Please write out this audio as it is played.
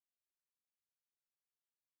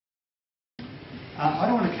I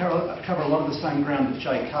don't want to cover a lot of the same ground that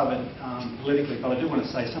Jay covered politically, but I do want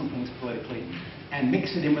to say some things politically and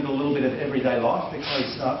mix it in with a little bit of everyday life,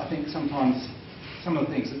 because I think sometimes some of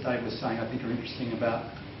the things that Dave was saying I think are interesting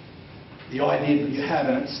about the idea that you have,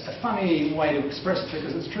 and it's a funny way to express it,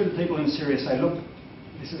 because it's true that people in Syria say, look,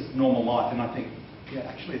 this is normal life, and I think, yeah,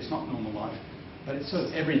 actually it's not normal life, but it's sort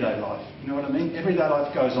of everyday life, you know what I mean? Everyday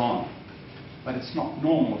life goes on, but it's not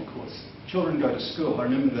normal, of course. Children go to school. I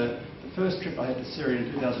remember the first trip I had to Syria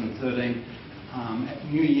in 2013, at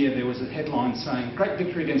New Year there was a headline saying, great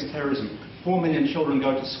victory against terrorism, 4 million children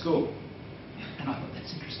go to school. And I thought,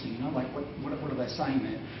 that's interesting, you know, like what are they saying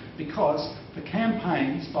there? Because the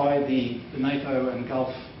campaigns by the NATO and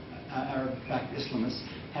Gulf Arab-backed Islamists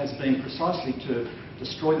has been precisely to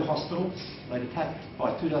destroy the hospitals. They'd attacked,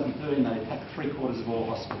 by 2013, they attacked 3/4 of all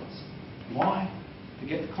hospitals. Why? To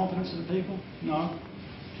get the confidence of the people? No.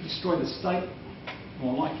 To destroy the state?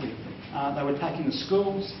 More likely. They were attacking the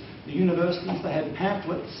schools, the universities. They had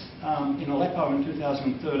pamphlets in Aleppo in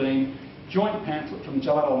 2013, joint pamphlet from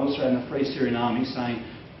Jabhat al-Nusra and the Free Syrian Army saying,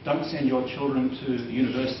 don't send your children to the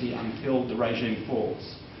university until the regime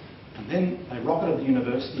falls. And then they rocketed the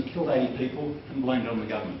university, killed 80 people and blamed it on the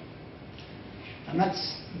government. And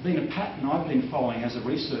that's been a pattern I've been following as a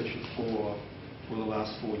researcher for the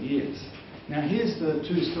last 4 years. Now here's the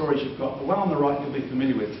two stories you've got. The one on the right you'll be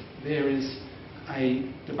familiar with. There is a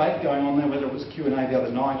debate going on there, whether it was Q&A the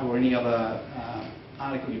other night or any other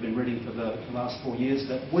article you've been reading for the last 4 years,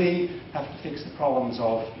 that we have to fix the problems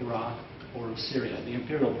of Iraq or of Syria, the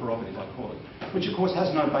imperial prerogative I call it, which of course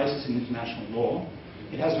has no basis in international law,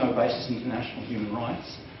 it has no basis in international human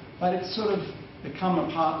rights, but it's sort of become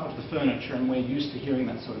a part of the furniture and we're used to hearing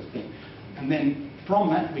that sort of thing. And then from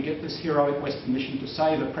that we get this heroic Western mission to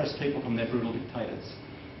save oppressed people from their brutal dictators,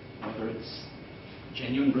 whether it's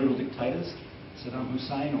genuine brutal dictators, Saddam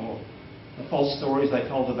Hussein, or the false stories they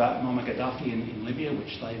told about Muammar Gaddafi in Libya,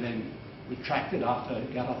 which they then retracted after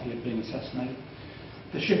Gaddafi had been assassinated.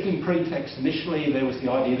 The shifting pretext, initially there was the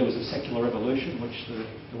idea there was a secular revolution which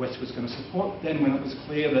the West was going to support. Then when it was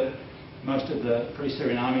clear that most of the Free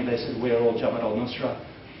Syrian Army, they said we're all Jabhat al-Nusra,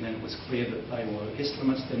 and then it was clear that they were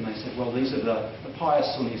Islamists, then they said, well, these are the pious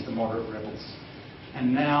Sunnis, the moderate rebels.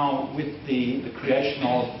 And now with the creation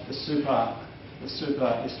of the super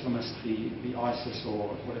Islamist, the ISIS or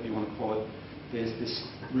whatever you want to call it, there's this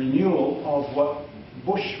renewal of what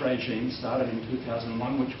Bush regime started in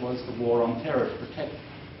 2001, which was the war on terror to protect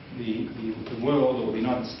the world or the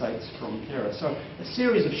United States from terror. So a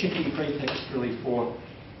series of shifting pretexts really for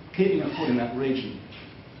keeping a foot in that region.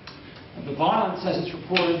 The violence, as it's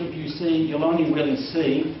reported, if you see, you'll only really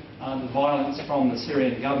see the violence from the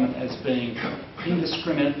Syrian government as being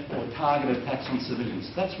indiscriminate or targeted attacks on civilians.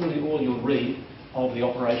 That's really all you'll read of the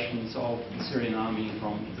operations of the Syrian army,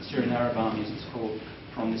 from the Syrian Arab army as it's called,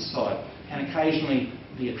 from this side. And occasionally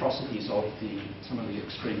the atrocities of some of the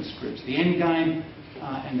extremist groups. The end game,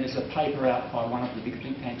 and there's a paper out by one of the big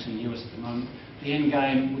think tanks in the US at the moment, the end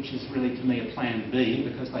game, which is really to me a plan B,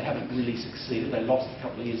 because they haven't really succeeded. They lost a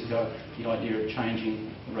couple of years ago the idea of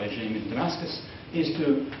changing the regime in Damascus, is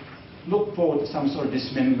to look forward to some sort of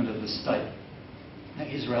dismemberment of the state. Now,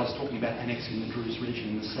 Israel's talking about annexing the Druze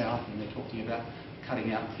region in the south, and they're talking about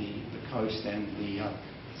cutting out the coast and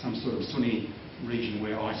some sort of Sunni region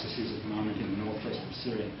where ISIS is at the moment in the northwest of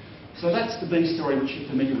Syria. So that's the B story, which you're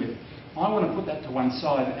familiar with. I want to put that to one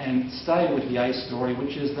side and stay with the A story,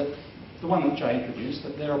 which is that the one that Jay introduced,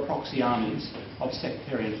 that there are proxy armies of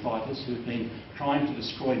sectarian fighters who've been trying to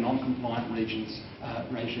destroy non-compliant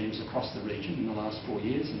regimes across the region in the last 4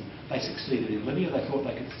 years, and they succeeded in Libya. They thought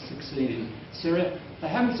they could succeed in Syria. They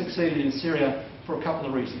haven't succeeded in Syria for a couple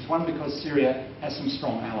of reasons. One, because Syria has some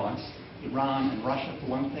strong allies, Iran and Russia for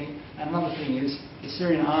one thing, and another thing is the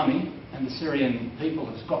Syrian army and the Syrian people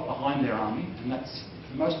have got behind their army, and that's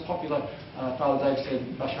the most popular. Father Dave said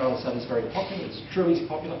Bashar al-Assad is very popular. It's true he's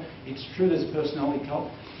popular. It's true there's a personality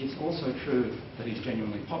cult. It's also true that he's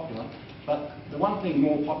genuinely popular. But the one thing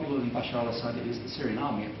more popular than Bashar al-Assad is the Syrian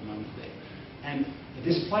army at the moment there. And the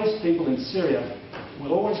displaced people in Syria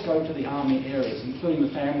will always go to the army areas, including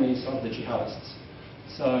the families of the jihadists.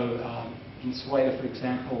 So in Sueda, for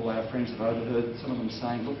example, our friends have overheard some of them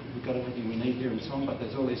saying, look, we've got everything we need here and so on, but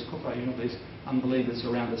there's all these kuffar, these unbelievers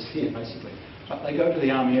around us here, basically. But they go to the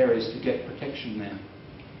army areas to get protection there.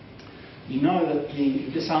 You know that the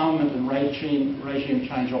disarmament and regime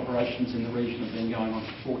change operations in the region have been going on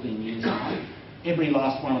for 14 years now. Every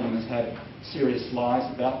last one of them has had serious lies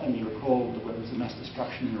about them. You recall that there was a mass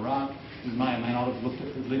destruction in Iraq. You may or may not have looked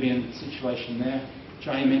at the Libyan situation there.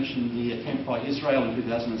 Jay mentioned the attempt by Israel in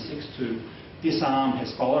 2006 to disarm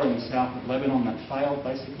Hezbollah in the south of Lebanon. That failed,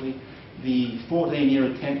 basically. The 14-year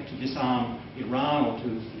attempt to disarm Iran or to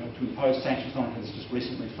impose sanctions on it has just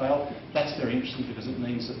recently failed. That's very interesting because it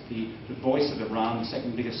means that the voice of Iran, the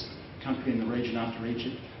second biggest country in the region after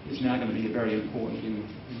Egypt, is now going to be very important in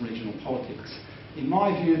regional politics. In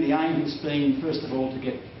my view, the aim has been, first of all, to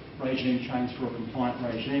get regime change for a compliant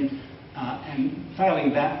regime, and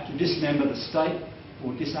failing that, to dismember the state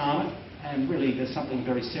or disarm it. And really, there's something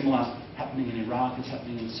very similar happening in Iraq, is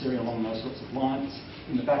happening in Syria along those sorts of lines.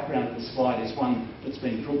 In the background of the slide is one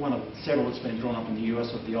of several that's been drawn up in the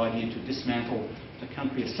US of the idea to dismantle the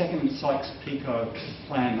country, a second Sykes-Picot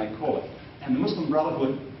plan, they call it. And the Muslim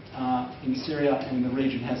Brotherhood in Syria and the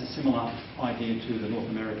region has a similar idea to the North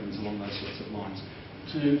Americans along those sorts of lines.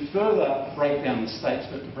 To further break down the states,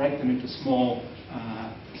 but to break them into small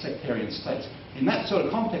sectarian states. In that sort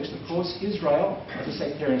of context, of course, Israel, as a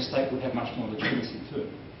sectarian state, would have much more legitimacy too.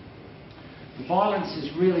 The violence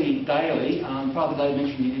is really daily. Father Dave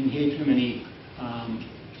mentioned you didn't hear too many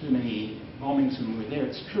bombings when we were there.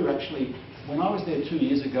 It's true, actually. When I was there 2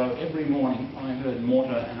 years ago, every morning I heard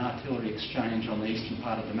mortar and artillery exchange on the eastern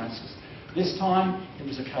part of Damascus. This time, it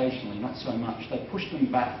was occasionally, not so much. They pushed them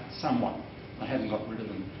back somewhat. They haven't got rid of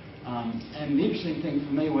them. And the interesting thing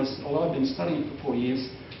for me was, although I've been studying it for 4 years,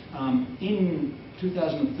 in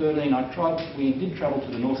 2013 we did travel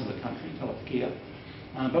to the north of the country, Tel Aviv,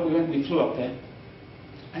 but we flew up there,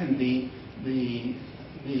 and they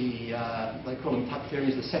call them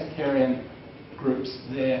takfiris, the sectarian groups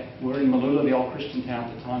there were in Malula, the old Christian town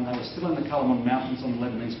at the time. They were still in the Kalamun Mountains on the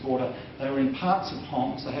Lebanese border. They were in parts of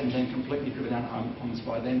Homs. They hadn't been completely driven out of Homs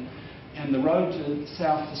by then. And the road to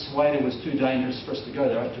south to Suwaida was too dangerous for us to go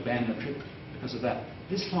there. I had to abandon the trip because of that.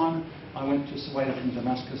 This time, I went to Suwaida from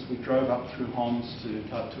Damascus. We drove up through Homs to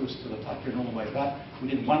Tartus to Latakia and all the way back. We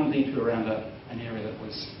did one detour around an area that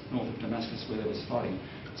was north of Damascus where there was fighting.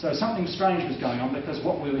 So something strange was going on, because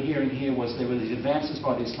what we were hearing here was there were these advances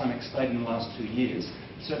by the Islamic State in the last 2 years.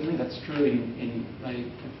 Certainly that's true. They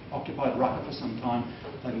occupied Raqqa for some time.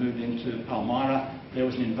 They moved into Palmyra. There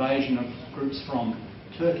was an invasion of groups from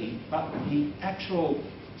Turkey, but the actual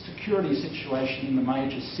security situation in the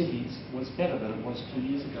major cities was better than it was 2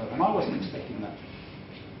 years ago, and I wasn't expecting that.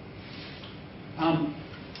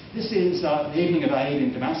 This is the evening of Eid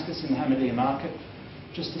in Damascus, in the Hamidiyya market.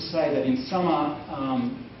 Just to say that in summer,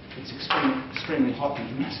 it's extremely hot in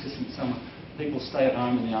Damascus in summer. People stay at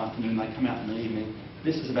home in the afternoon, they come out in the evening.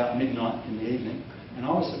 This is about midnight in the evening, and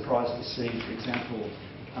I was surprised to see, for example,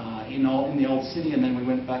 in the old city, and then we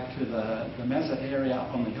went back to the Mazza area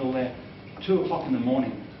up on the hill there, 2 o'clock in the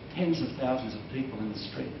morning, tens of thousands of people in the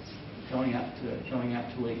streets going out to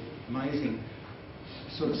eat. Amazing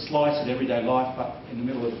sort of slice of everyday life, but in the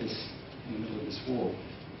middle of this war.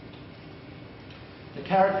 The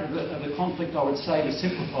character of the conflict, I would say, to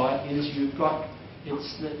simplify it, is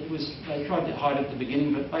they tried to hide it at the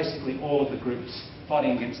beginning, but basically all of the groups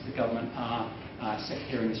fighting against the government are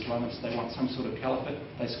sectarian Islamists. They want some sort of caliphate.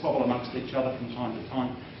 They squabble amongst each other from time to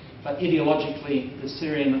time. But ideologically, the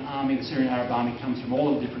Syrian army, the Syrian Arab army, comes from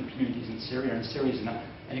all of the different communities in Syria, and Syria is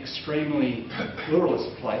an extremely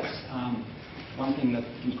pluralist place. One thing that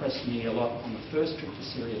impressed me a lot on the first trip to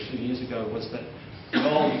Syria 2 years ago was that the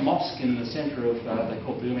old mosque in the centre of, they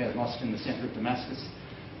call it the Umayyad Mosque in the centre of Damascus,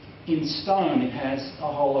 in stone it has a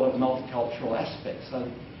whole lot of multicultural aspects. So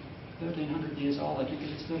 1,300 years old, I think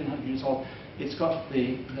it's 1,300 years old. It's got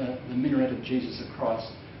the minaret of Jesus of Christ.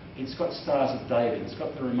 It's got stars of David. It's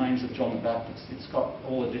got the remains of John the Baptist. It's got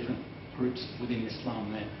all the different groups within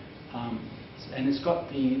Islam there. And it's got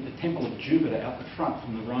the temple of Jupiter out the front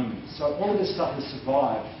from the Romans. So all of this stuff has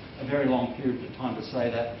survived a very long period of time to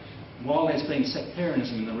say that while there's been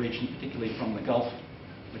sectarianism in the region, particularly from the Gulf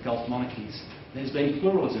monarchies, there's been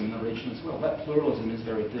pluralism in the region as well. That pluralism is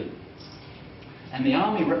very deep. And the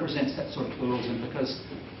army represents that sort of pluralism, because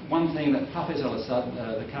one thing that Hafez al-Assad,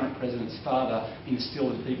 the current president's father,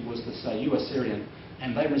 instilled in people was to say, you are Syrian,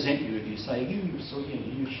 and they resent you if you say, you Sunni,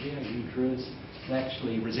 you Shia, you Druze. They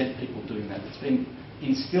actually resent people doing that. It's been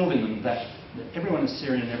instilled in them that everyone is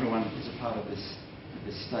Syrian and everyone is a part of this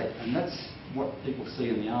state. And that's what people see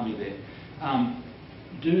in the army there. Are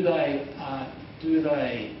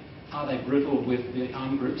they brutal with the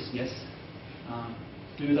armed groups? Yes.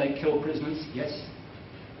 Do they kill prisoners? Yes.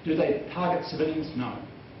 Do they target civilians? No.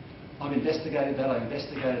 I've investigated that. I've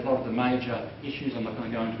investigated a lot of the major issues. I'm not going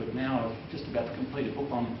to go into it now. I'm just about to complete a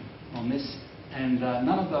book on this. And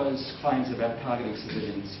none of those claims about targeting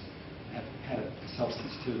civilians have had a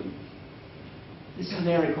substance to them. This is an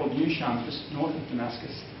area called Yusham, just north of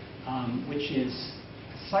Damascus, which is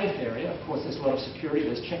a safe area. Of course, there's a lot of security.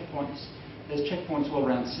 There's checkpoints. There's checkpoints all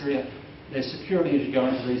around Syria. There's security as you go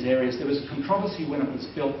into these areas. There was a controversy when it was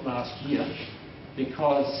built last year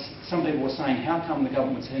because some people were saying, how come the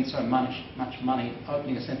government would spend so much money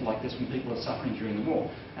opening a centre like this when people are suffering during the war?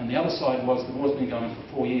 And the other side was the war's been going on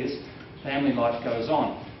for 4 years, family life goes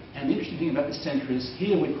on. And the interesting thing about this centre is,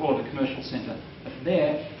 here we call it a commercial centre, but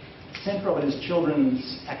there, the centre of it is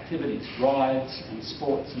children's activities, rides and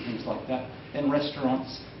sports and things like that, then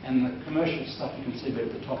restaurants, and the commercial stuff you can see there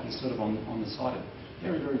at the top is sort of on the side of it.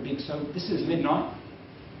 Very, very big. So this is midnight,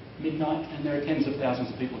 and there are tens of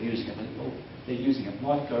thousands of people using it. They're using it.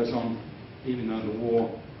 Life goes on even though the war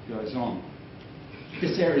goes on.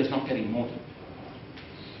 This area is not getting mortared.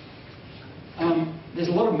 There's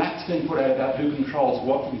a lot of maps being put out about who controls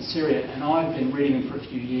what in Syria, and I've been reading them for a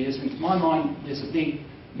few years, and to my mind there's a big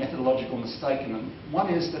methodological mistake in them. One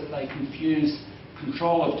is that they confuse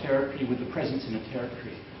control of territory with the presence in a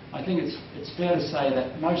territory. I think it's fair to say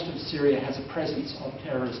that most of Syria has a presence of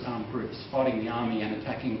terrorist armed groups fighting the army and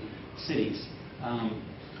attacking cities.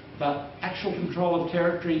 But actual control of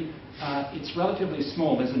territory, it's relatively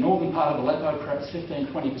small. There's a northern part of Aleppo, perhaps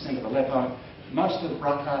 15-20% of Aleppo. Most of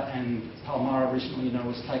Raqqa and Palmyra recently,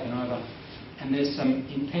 was taken over. And there's some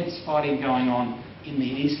intense fighting going on in the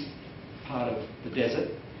east part of the desert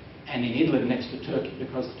and in Idlib next to Turkey,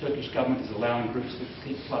 because the Turkish government is allowing groups to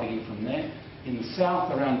keep flooding in from there. In the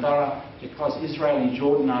south, around Dara, because Israel and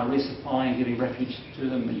Jordan are resupplying, giving refuge to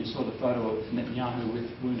them. You saw the photo of Netanyahu with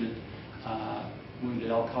wounded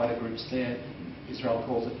Al-Qaeda groups there. Israel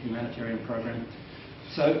calls it a humanitarian program.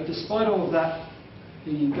 So despite all of that,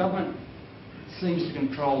 the government seems to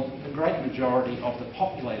control the great majority of the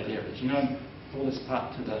populated areas. All this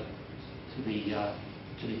part to the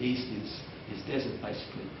east is desert,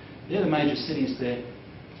 basically. They're the major cities there.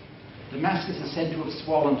 Damascus is said to have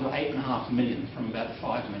swollen to 8.5 million from about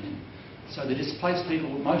 5 million. So the displaced people,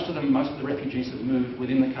 most of the refugees have moved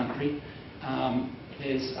within the country.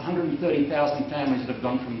 There's 130,000 families that have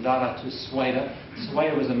gone from Dara to Suwaida.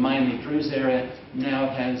 Suwaida was a mainly Druze area. Now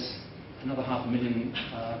it has another 500,000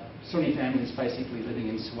 Sunni families basically living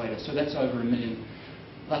in Suwaida. So that's over 1 million.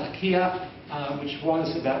 Latakia, which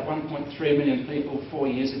was about 1.3 million people 4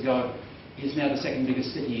 years ago, is now the second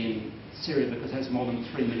biggest city in Syria because it has more than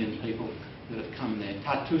 3 million people that have come there.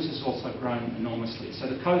 Tartus has also grown enormously. So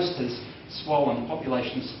the coast has swollen,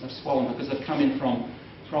 populations have swollen because they've come in from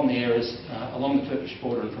the areas along the Turkish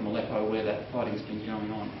border and from Aleppo where that fighting's been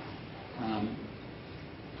going on.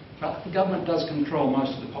 But the government does control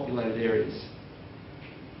most of the populated areas.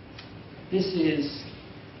 This is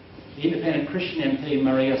the independent Christian MP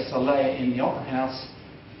Maria Saleh in the Opera House.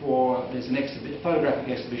 There's an photographic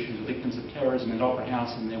exhibition of the victims of terrorism at Opera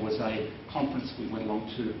House, and there was a conference we went along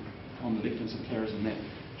to on the victims of terrorism there.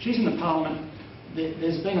 She's in the parliament.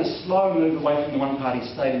 There's been a slow move away from the one-party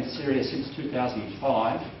state in Syria since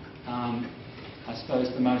 2005. I suppose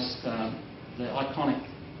the iconic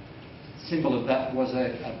symbol of that was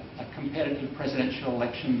a competitive presidential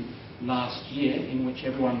election last year in which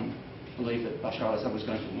everyone believed that Bashar al-Assad was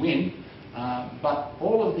going to win. But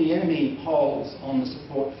all of the enemy polls on the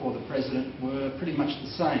support for the president were pretty much the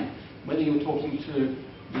same. Whether you were talking to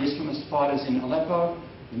the Islamist fighters in Aleppo,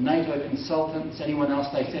 the NATO consultants, anyone else,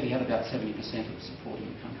 they said he had about 70% of support in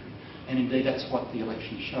the country. And indeed that's what the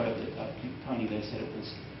election showed. That I think Tony there said it was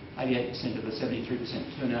 88% of the 73%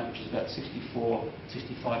 turnout, which is about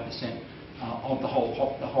 65% of the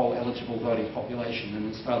whole eligible voting population.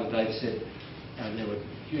 And as Father Dave said, there were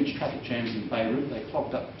huge traffic jams in Beirut. They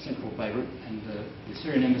clogged up central Beirut, and the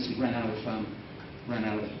Syrian embassy ran out of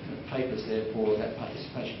papers there for that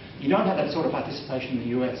participation. You don't have that sort of participation in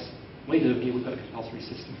the US. We do here. We've got a compulsory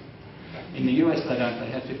system. In the US, they don't. They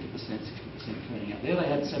had 50%, 60% turning out. There, they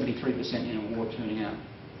had 73% in a war turning out.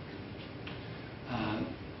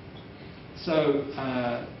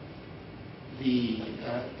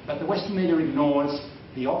 But the Western media ignores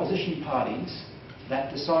the opposition parties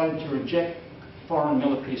that decided to reject foreign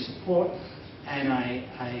military support and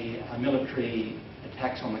a military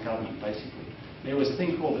attacks on the government, basically. There was a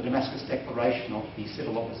thing called the Damascus Declaration of the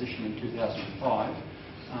civil opposition in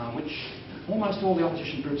 2005, which almost all the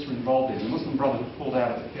opposition groups were involved in. The Muslim Brotherhood pulled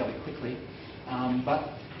out of it fairly quickly.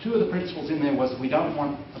 But two of the principles in there was we don't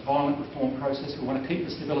want a violent reform process. We want to keep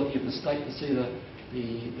the stability of the state to see the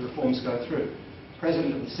reforms go through. The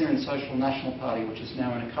president of the Syrian Social National Party, which is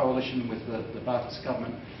now in a coalition with the Ba'athist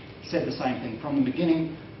government, said the same thing. From the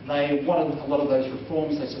beginning, they wanted a lot of those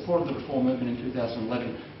reforms. They supported the reform movement in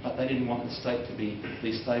 2011, but they didn't want the state to be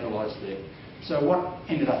destabilised there. So what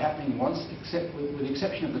ended up happening was, with the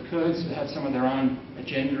exception of the Kurds, who have some of their own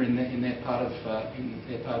agenda in their part of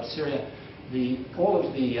Syria, all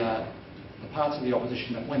of the parts of the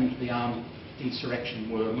opposition that went into the armed insurrection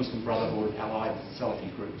were Muslim Brotherhood allied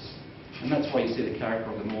Salafi groups. And that's why you see the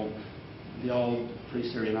character of them all. The old Free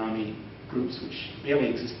Syrian Army groups, which barely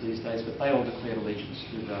exist these days, but they all declared allegiance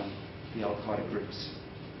to the Al-Qaeda groups.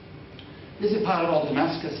 This is a part of old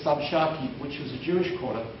Damascus, Bab-Shaki, which was a Jewish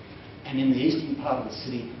quarter, and in the eastern part of the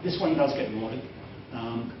city, this one does get mortared.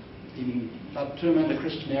 In Bab Tuma, the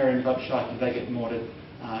Christian area, in Bab-Shaki, they get mortared.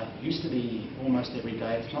 It used to be almost every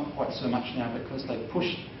day. It's not quite so much now because they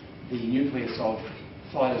pushed the nuclear assault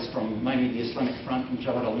fighters from mainly the Islamic Front and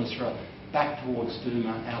Jabhat al-Nusra back towards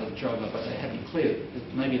Douma out of Joba, but they haven't cleared.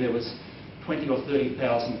 Maybe there was 20 or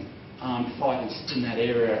 30,000 armed fighters in that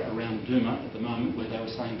area around Douma at the moment, where they were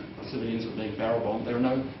saying civilians were being barrel bombed. There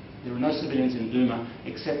are no civilians in Douma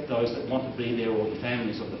except those that want to be there, or the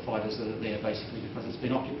families of the fighters that are there, basically, because it's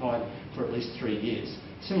been occupied for at least 3 years.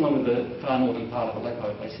 Similar with the far northern part of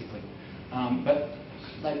Aleppo, basically. But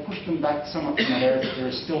they pushed them back somewhat from that area, but there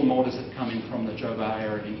are still mortars that come in from the Jobar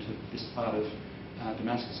area into this part of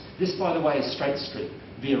Damascus. This, by the way, is Straight Street,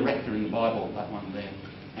 Via Recta in the Bible, that one there.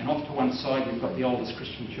 And off to one side, you've got the oldest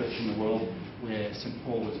Christian church in the world, where St.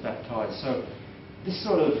 Paul was baptised. So this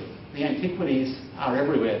sort of, the antiquities are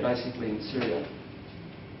everywhere, basically, in Syria.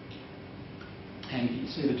 And you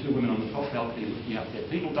see the two women on the top balcony looking out there.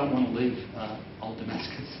 People don't want to leave old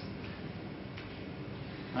Damascus.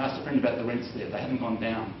 I asked a friend about the rents there. They haven't gone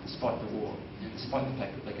down, despite the war, and despite the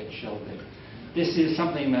fact that they get shelled there. This is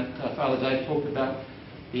something that Father Dave talked about.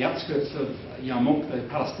 The outskirts of Yarmouk, the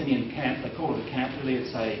Palestinian camp, they call it a camp. Really,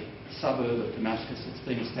 it's a suburb of Damascus. It's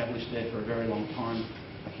been established there for a very long time,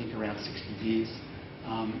 I think around 60 years.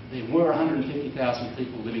 There were 150,000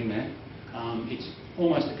 people living there. It's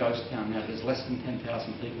almost a ghost town now. There's less than 10,000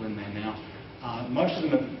 people in there now. Most of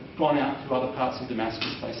them have gone out to other parts of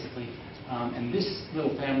Damascus, basically. And this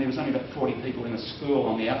little family was only about 40 people in a school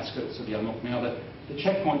on the outskirts of Yarmouk. Now, the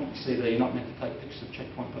checkpoint you see there, you're not meant to take pictures of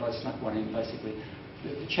checkpoint, but I snuck one in, basically.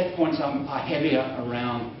 The checkpoints are heavier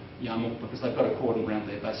around Yarmouk because they've got a cordon around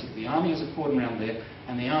there, basically. The army has a cordon around there,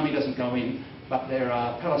 and the army doesn't go in, but there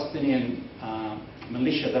are Palestinian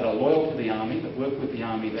militia that are loyal to the army, that work with the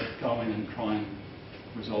army, that go in and try and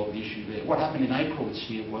resolve the issue there. What happened in April this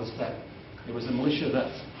year was that there was a militia that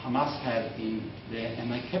Hamas had in there, and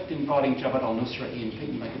they kept inviting Jabhat al-Nusra in,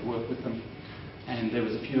 thinking they could work with them. And there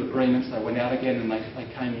was a few agreements. They went out again, and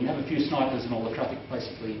they came in. You have a few snipers, and all the traffic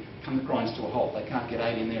basically grinds to a halt. They can't get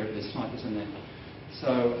aid in there if there's snipers in there.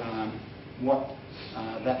 So what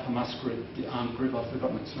that Hamas group, the armed group, I've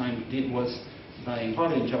forgotten its name, did was they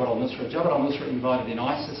invited in Jabhat al-Nusra. Jabhat al-Nusra invited in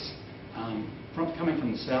ISIS, coming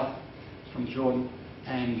from the south, from Jordan,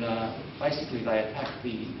 and basically they attacked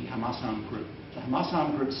the Hamas armed group. The Hamas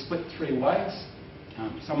armed group split 3 ways.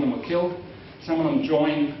 Some of them were killed, some of them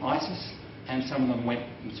joined ISIS, and some of them went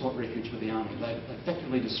and sought refuge with the army. They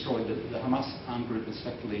effectively destroyed, the Hamas armed group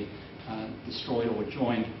effectively destroyed or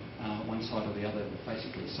joined one side or the other,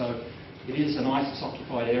 basically. So it is an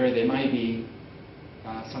ISIS-occupied area. There may be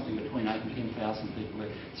something between 8,000 and 10,000 people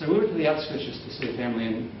there. So we went to the outskirts just to see a family,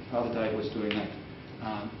 and Father Dave was doing that,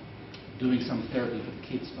 doing some therapy for the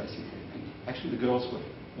kids, basically. And actually, the girls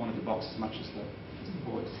wanted the box as much as the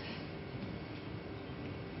boys.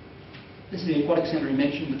 This is the aquatic centre he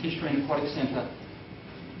mentioned, the Syrian Aquatic Centre.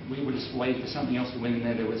 We were just waiting for something else. We went in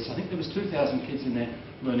there. I think there was 2,000 kids in there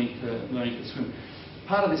learning to swim.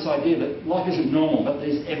 Part of this idea that life isn't normal, but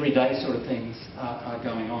these everyday sort of things are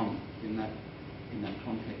going on in that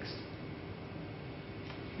context.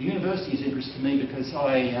 The university is interesting to me because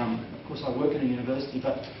of course, I work in a university,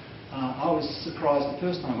 but I was surprised the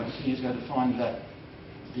first time I went 2 years ago to find that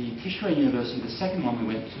the Syrian University, the second one we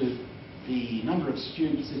went to, the number of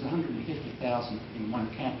students is 150,000 in one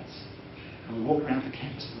campus. And we walk around the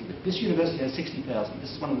campus a little bit. This university has 60,000.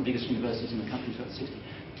 This is one of the biggest universities in the country, it's got 60.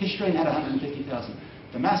 Syrian had 150,000.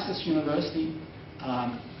 Damascus University,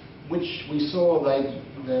 which we saw the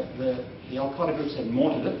Al-Qaeda groups had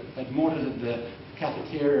mortared it. They'd mortared the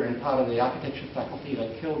cafeteria and part of the architecture faculty.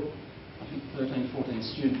 They killed, I think, 13, 14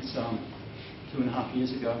 students 2.5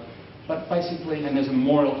 years ago. But basically, and there's a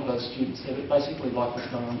memorial to those students there, but basically life was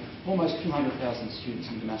going on. Almost 200,000 students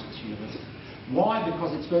in Damascus University. Why?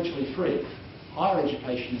 Because it's virtually free. Higher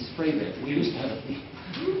education is free there. We used to have it.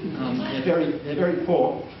 They're very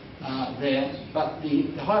poor there, but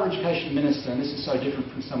the higher education minister, and this is so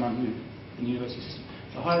different from someone who, in the university system,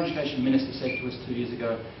 the higher education minister said to us 2 years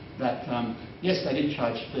ago that, yes, they did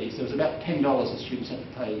charge fees. There was about $10 the students had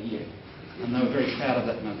to pay a year. And they were very proud of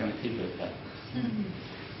that, and they were going to keep it at that.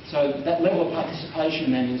 So that level of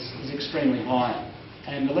participation then is extremely high.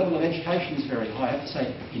 And the level of education is very high. I have to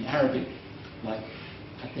say, in Arabic, like,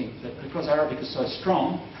 I think that because Arabic is so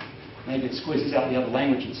strong, maybe it squeezes out the other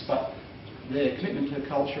languages, but their commitment to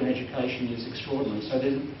culture and education is extraordinary. So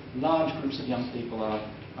there's large groups of young people are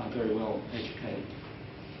very well educated.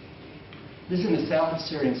 This is in the south of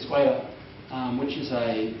Syrian Sweda, which is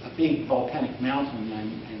a big volcanic mountain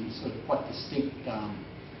and sort of quite distinct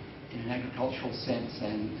in an agricultural sense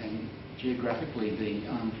and geographically.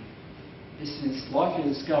 This is like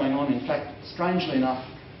this going on. In fact, strangely enough,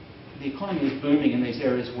 the economy is booming in these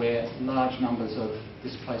areas where large numbers of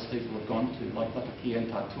displaced people have gone to, like Latakia and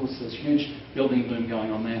Tartus. There's huge building boom going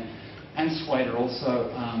on there. And Sweda also,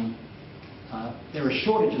 there are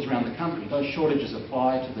shortages around the country. Those shortages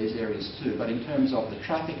apply to these areas too. But in terms of the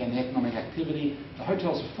traffic and the economic activity, the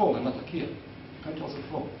hotels are full in Latakia. Hotels are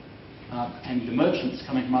full. And the merchants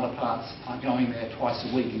coming from other parts are going there twice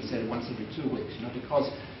a week instead of once every 2 weeks,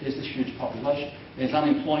 because there's this huge population. There's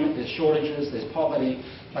unemployment, there's shortages, there's poverty,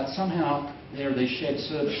 but somehow there are these shared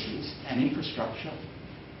services and infrastructure.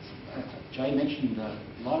 Jay mentioned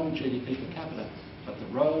low GDP per capita, but the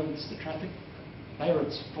roads, the traffic,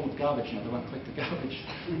 Beirut's full of garbage. They won't collect the garbage.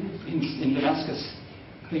 In Damascus,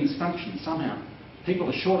 things function somehow. People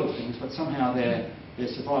are short of things, but somehow they're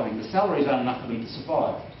surviving. The salaries aren't enough for them to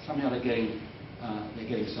survive. Somehow they're getting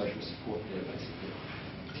social support there, basically.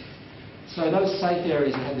 So those safe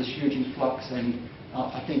areas have had this huge influx, and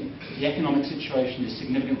I think the economic situation is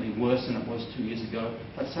significantly worse than it was 2 years ago.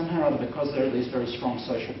 But somehow or other, because there are these very strong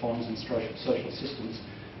social bonds and social systems,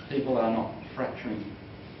 people are not fracturing.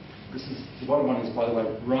 This is the bottom one is, by the way,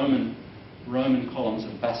 Roman columns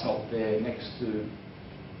of basalt there next to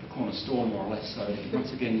the corner store, more or less. So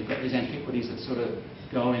once again, you've got these antiquities that sort of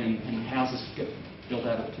go in, and houses get built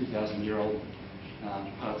out of 2,000-year-old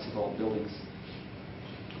parts of old buildings.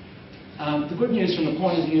 The good news from the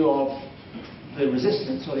point of view of the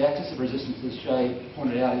resistance, or the axis of resistance, as Jay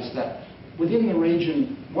pointed out, is that within the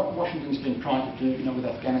region, what Washington's been trying to do, with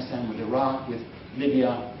Afghanistan, with Iraq, with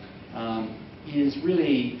Libya, is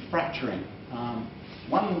really fracturing.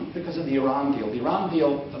 One, because of the Iran deal. The Iran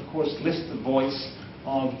deal, of course, lifts the voice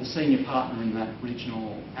of the senior partner in that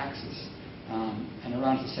regional axis. And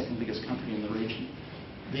Iran's the second biggest country in the region.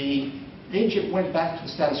 Egypt went back to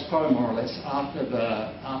the status quo, more or less, after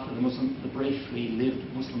the briefly lived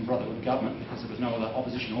Muslim Brotherhood government, because there was no other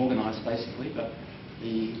opposition organised, basically. But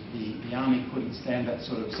the army couldn't stand that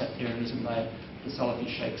sort of sectarianism. The Salafi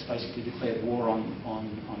sheikhs basically declared war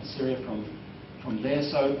on Syria from there.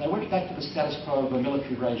 So they went back to the status quo of a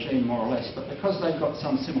military regime, more or less. But because they've got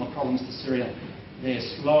some similar problems to Syria, they're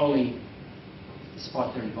slowly,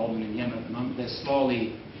 despite their involvement in Yemen at the moment, they're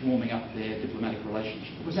slowly warming up their diplomatic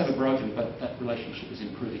relationship. It was never broken, but that relationship is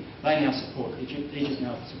improving. They now support, Egypt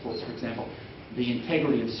now supports, for example, the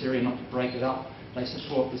integrity of Syria, not to break it up. They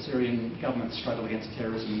support the Syrian government's struggle against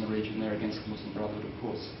terrorism in the region. They're against the Muslim Brotherhood, of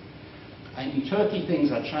course. And in Turkey,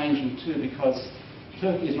 things are changing too, because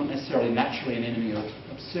Turkey is not necessarily naturally an enemy of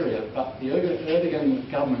Syria, but the Erdogan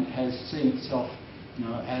government has seen itself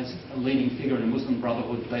as a leading figure in a Muslim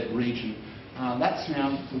Brotherhood-led region. That's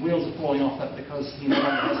now, the wheels are falling off that, because he no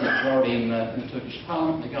longer has a majority in the Turkish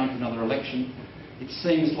parliament. They're going to another election. It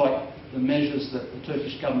seems like the measures that the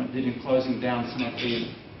Turkish government did in closing down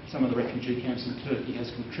some of the refugee camps in Turkey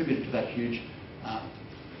has contributed to that huge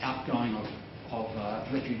outgoing of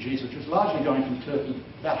refugees, which was largely going from Turkey.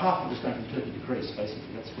 About half of it was going from Turkey to Greece,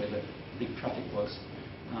 basically. That's where the big traffic was.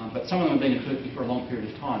 But some of them have been in Turkey for a long period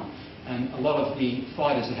of time. And a lot of the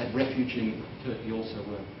fighters that had refuge in Turkey also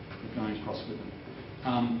were going across with them.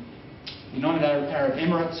 United Arab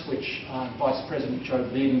Emirates, which Vice President Joe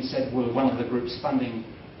Biden said were one of the groups funding,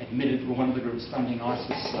 admitted were one of the groups funding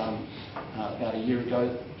ISIS about a year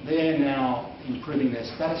ago, they're now improving their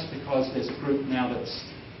status, because there's a group now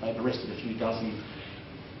they've arrested a few dozen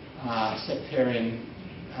sectarian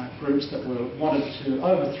groups that wanted to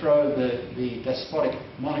overthrow the despotic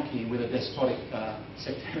monarchy with a despotic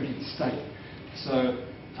sectarian state. So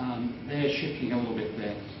they're shifting a little bit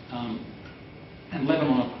there. And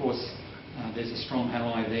Lebanon, of course, there's a strong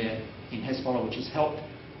ally there in Hezbollah, which has helped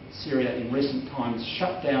Syria in recent times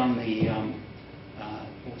shut down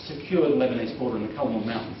or secure the Lebanese border in the Kalamur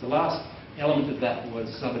Mountains. The last element of that was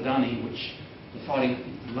Zabadani, which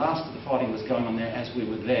the last of the fighting was going on there as we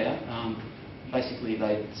were there. Basically,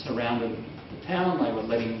 they surrounded the town. They were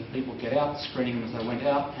letting people get out, screening them as they went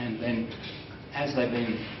out, and then as they've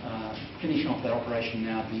been finishing off that operation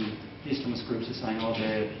now, the Islamist groups are saying,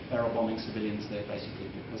 they're barrel bombing civilians there, basically,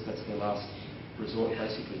 because that's their last resort,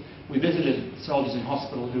 basically. We visited soldiers in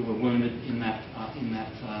hospital who were wounded in that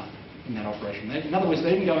operation. In other words,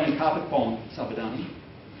 they didn't go in and carpet bomb Sabadani.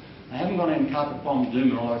 They haven't gone in and carpet bombed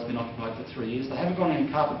Douma, although it's been occupied for 3 years. They haven't gone in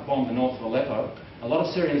and carpet bombed the north of Aleppo. A lot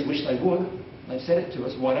of Syrians wish they would. They've said it to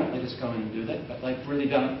us, why don't they just go in and do that? But they've really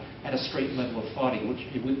done it at a street level of fighting,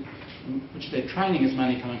 which their training is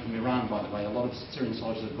mainly coming from Iran, by the way. A lot of Syrian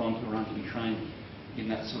soldiers have gone to Iran to be trained in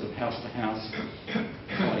that sort of house-to-house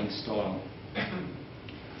fighting style.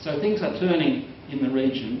 So things are turning in the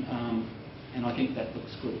region, and I think that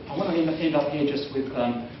looks good. I want to end up here just with,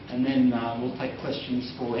 and then we'll take questions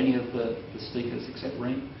for any of the speakers except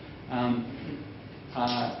Reem.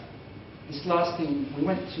 This last thing, we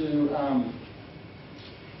went to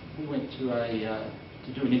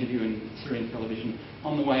do an interview in Syrian television.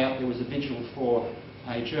 On the way up, there was a vigil for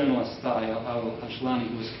a journalist, Al-Ashlani,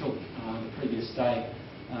 who was killed the previous day.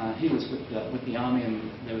 He was with the army,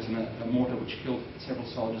 and there was a mortar which killed several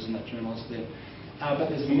soldiers and that journalist there. But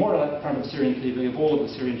there's a memorial at the front of Syrian TV of all of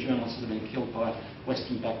the Syrian journalists that have been killed by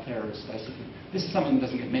Western-backed terrorists, basically. This is something that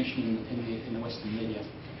doesn't get mentioned in the Western media.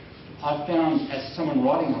 I've found, as someone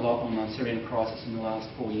writing a lot on the Syrian crisis in the last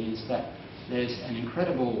 4 years, that there's an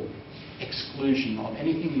incredible exclusion of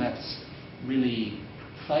anything that's really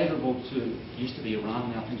favourable to, used to be Iran,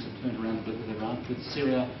 now things have turned around a bit with Iran, with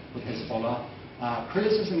Syria, with Hezbollah.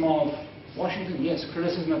 Criticism of Washington, yes.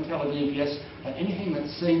 Criticism of Tel Aviv, yes. But anything that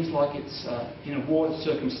seems like it's in a war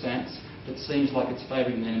circumstance, that seems like it's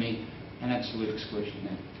favouring the enemy, an absolute exclusion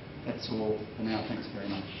there. That's all for now. Thanks.